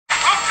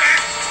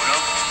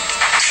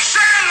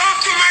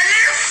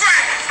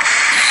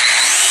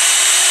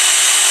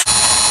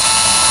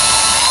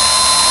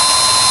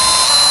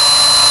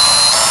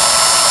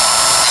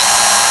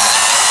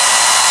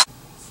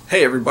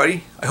Hey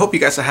everybody, I hope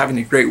you guys are having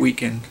a great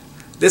weekend.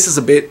 This is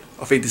a bit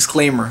of a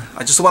disclaimer.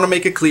 I just want to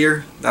make it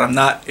clear that I'm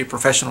not a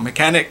professional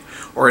mechanic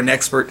or an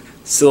expert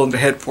cylinder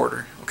head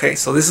porter. Okay,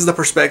 so this is the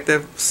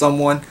perspective of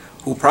someone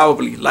who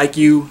probably, like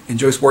you,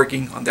 enjoys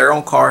working on their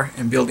own car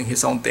and building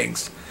his own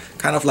things.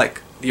 Kind of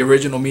like the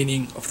original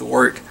meaning of the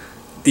word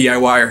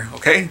DIYer.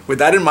 Okay, with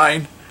that in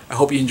mind, I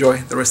hope you enjoy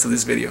the rest of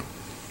this video.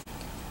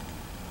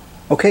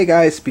 Okay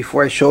guys,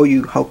 before I show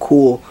you how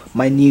cool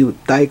my new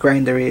die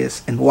grinder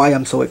is and why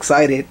I'm so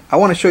excited, I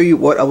want to show you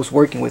what I was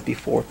working with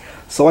before.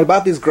 So I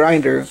bought this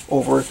grinder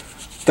over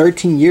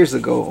 13 years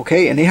ago,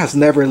 okay, and it has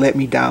never let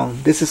me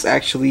down. This is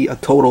actually a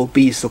total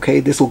beast, okay.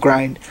 This will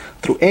grind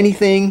through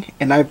anything,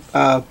 and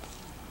I've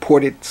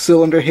ported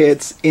cylinder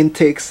heads,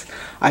 intakes,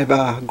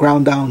 I've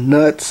ground down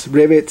nuts,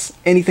 rivets,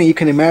 anything you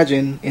can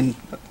imagine in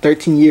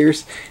 13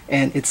 years,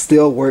 and it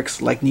still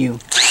works like new.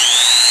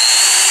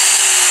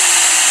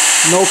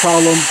 No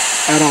problem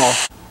at all.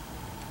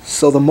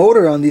 So the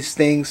motor on these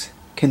things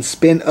can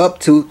spin up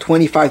to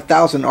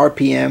 25,000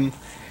 RPM,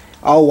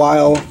 all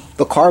while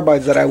the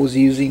carbides that I was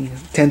using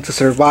tend to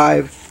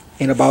survive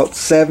in about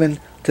 7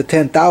 to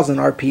 10,000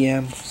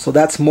 RPM. So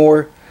that's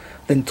more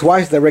than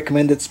twice the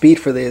recommended speed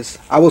for this.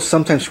 I was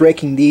sometimes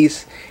wrecking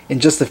these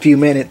in just a few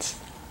minutes.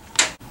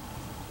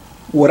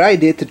 What I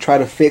did to try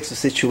to fix the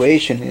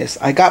situation is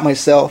I got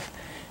myself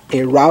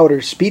a router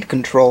speed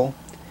control,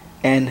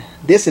 and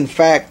this in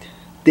fact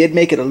did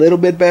make it a little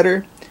bit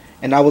better,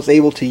 and I was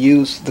able to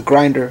use the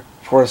grinder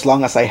for as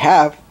long as I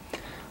have,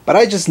 but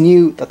I just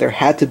knew that there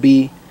had to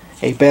be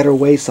a better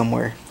way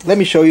somewhere. Let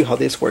me show you how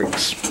this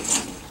works.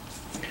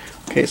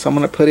 Okay, so I'm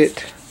gonna put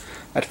it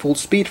at full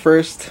speed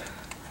first.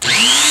 Okay.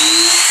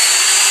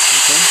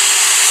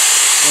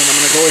 And I'm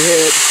gonna go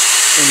ahead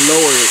and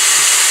lower it.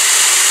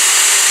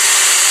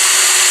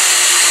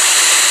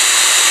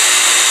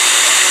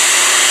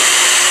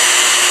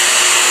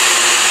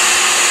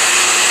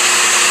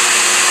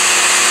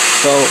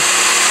 So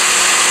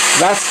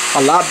that's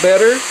a lot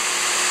better,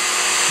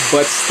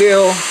 but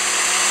still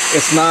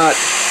it's not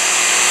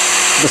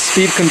the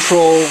speed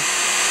control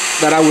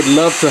that I would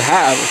love to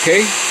have,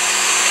 okay?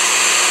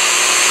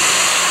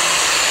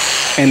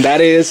 And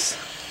that is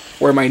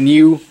where my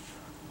new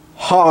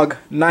Hog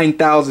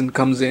 9000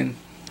 comes in.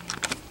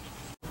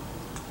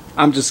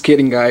 I'm just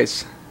kidding,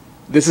 guys.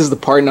 This is the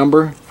part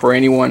number for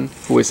anyone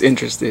who is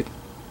interested.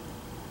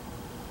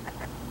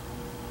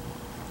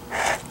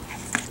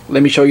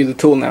 Let me show you the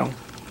tool now.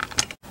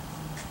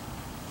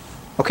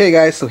 Okay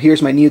guys, so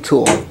here's my new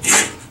tool.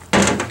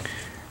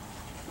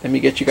 Let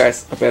me get you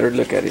guys a better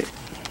look at it.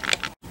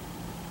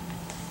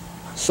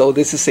 So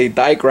this is a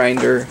die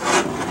grinder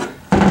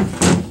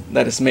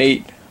that is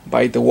made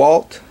by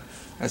DeWalt.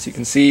 As you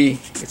can see,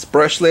 it's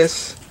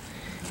brushless.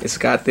 It's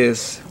got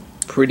this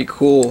pretty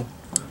cool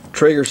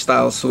trigger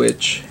style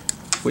switch,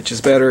 which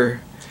is better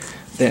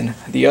than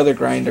the other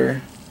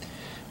grinder.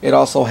 It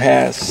also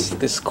has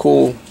this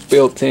cool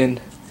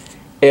built-in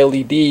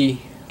LED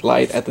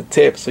light at the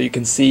tip so you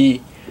can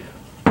see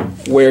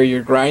where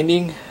you're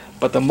grinding.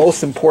 But the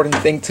most important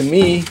thing to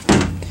me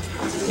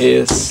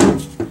is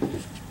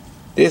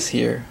this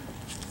here.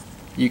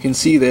 You can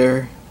see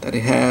there that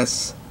it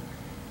has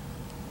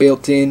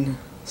built-in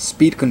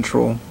speed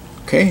control.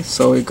 Okay,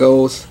 so it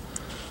goes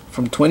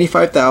from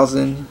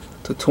 25,000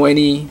 to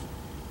 20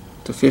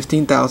 to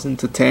 15,000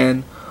 to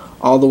 10,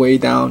 all the way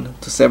down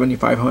to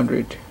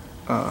 7,500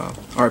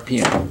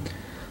 RPM.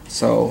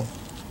 So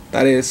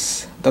that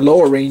is, the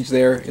lower range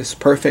there is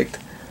perfect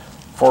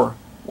for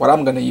what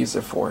I'm gonna use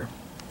it for.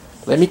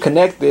 Let me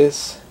connect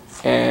this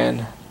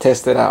and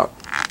test it out.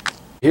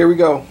 Here we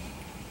go.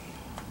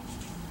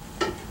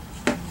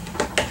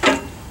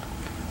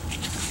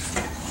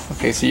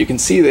 Okay, so you can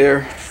see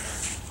there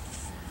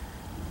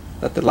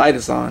that the light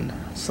is on.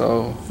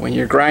 So when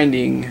you're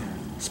grinding,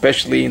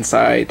 especially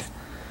inside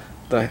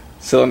the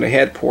cylinder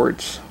head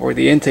ports or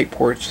the intake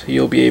ports,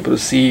 you'll be able to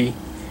see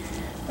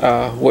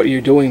what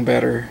you're doing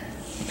better.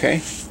 Okay,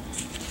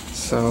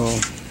 so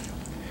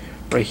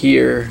right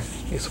here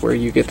is where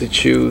you get to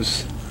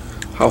choose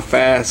how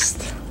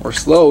fast or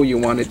slow you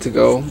want it to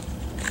go.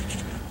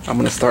 I'm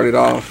gonna start it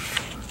off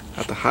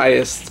at the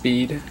highest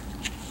speed.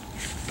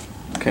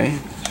 Okay,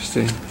 just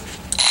to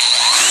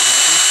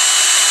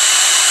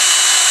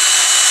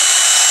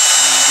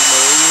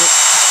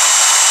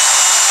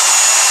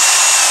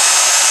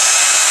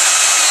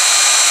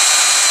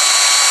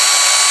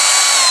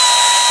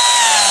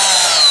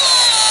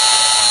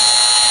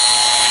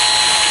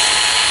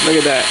look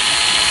at that.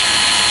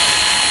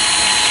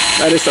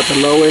 That is at the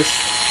lowest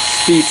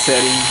speed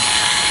setting.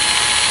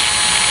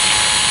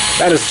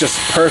 That is just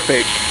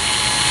perfect.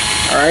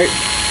 Alright?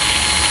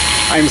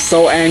 I'm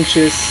so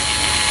anxious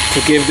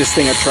to give this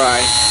thing a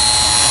try.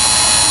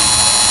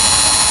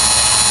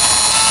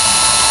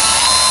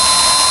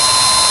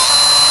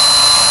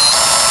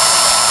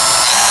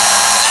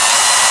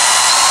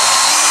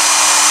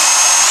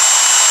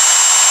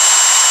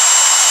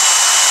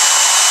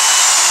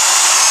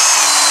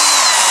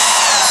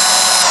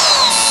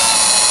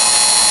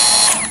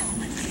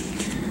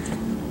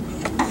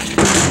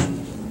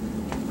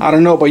 I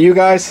don't know about you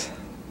guys,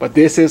 but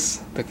this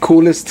is the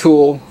coolest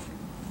tool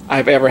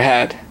I've ever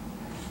had.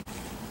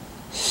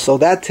 So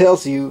that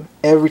tells you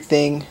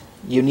everything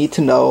you need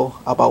to know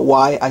about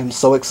why I'm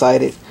so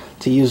excited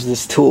to use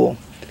this tool.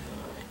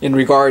 In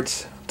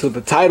regards to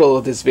the title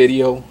of this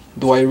video,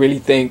 do I really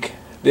think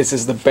this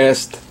is the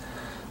best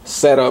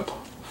setup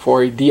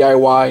for a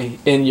DIY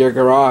in your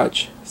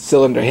garage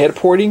cylinder head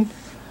porting?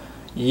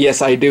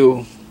 Yes, I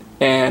do.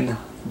 And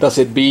does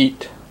it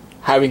beat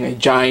having a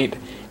giant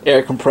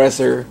air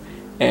compressor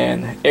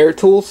and air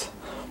tools?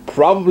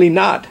 Probably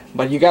not,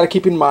 but you got to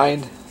keep in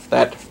mind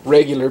that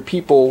regular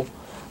people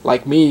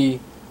like me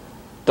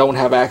don't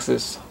have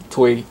access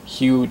to a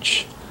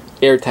huge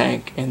air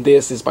tank, and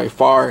this is by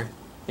far,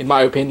 in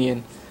my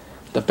opinion,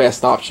 the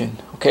best option.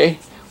 Okay,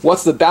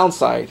 what's the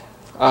downside?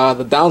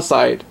 The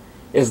downside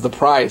is the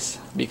price,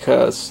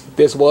 because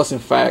this was in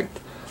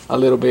fact a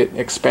little bit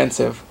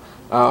expensive.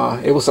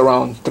 It was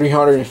around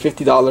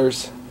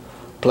 $350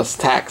 plus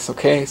tax.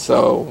 Okay,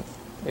 so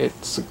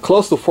it's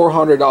close to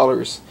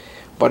 $400,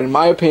 but in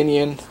my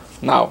opinion,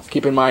 now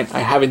keep in mind I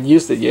haven't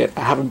used it yet,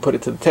 I haven't put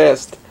it to the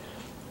test,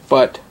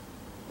 but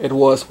it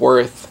was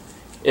worth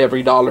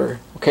every dollar.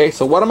 Okay,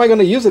 so what am I going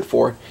to use it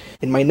for?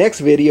 In my next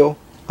video,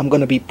 I'm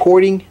going to be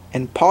porting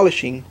and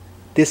polishing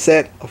this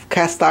set of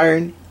cast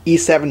iron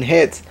E7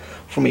 heads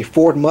from a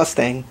Ford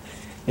Mustang.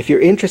 If you're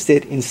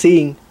interested in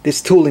seeing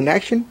this tool in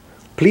action,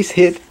 please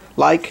hit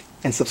like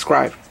and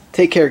subscribe.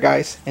 Take care,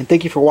 guys, and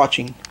thank you for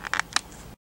watching.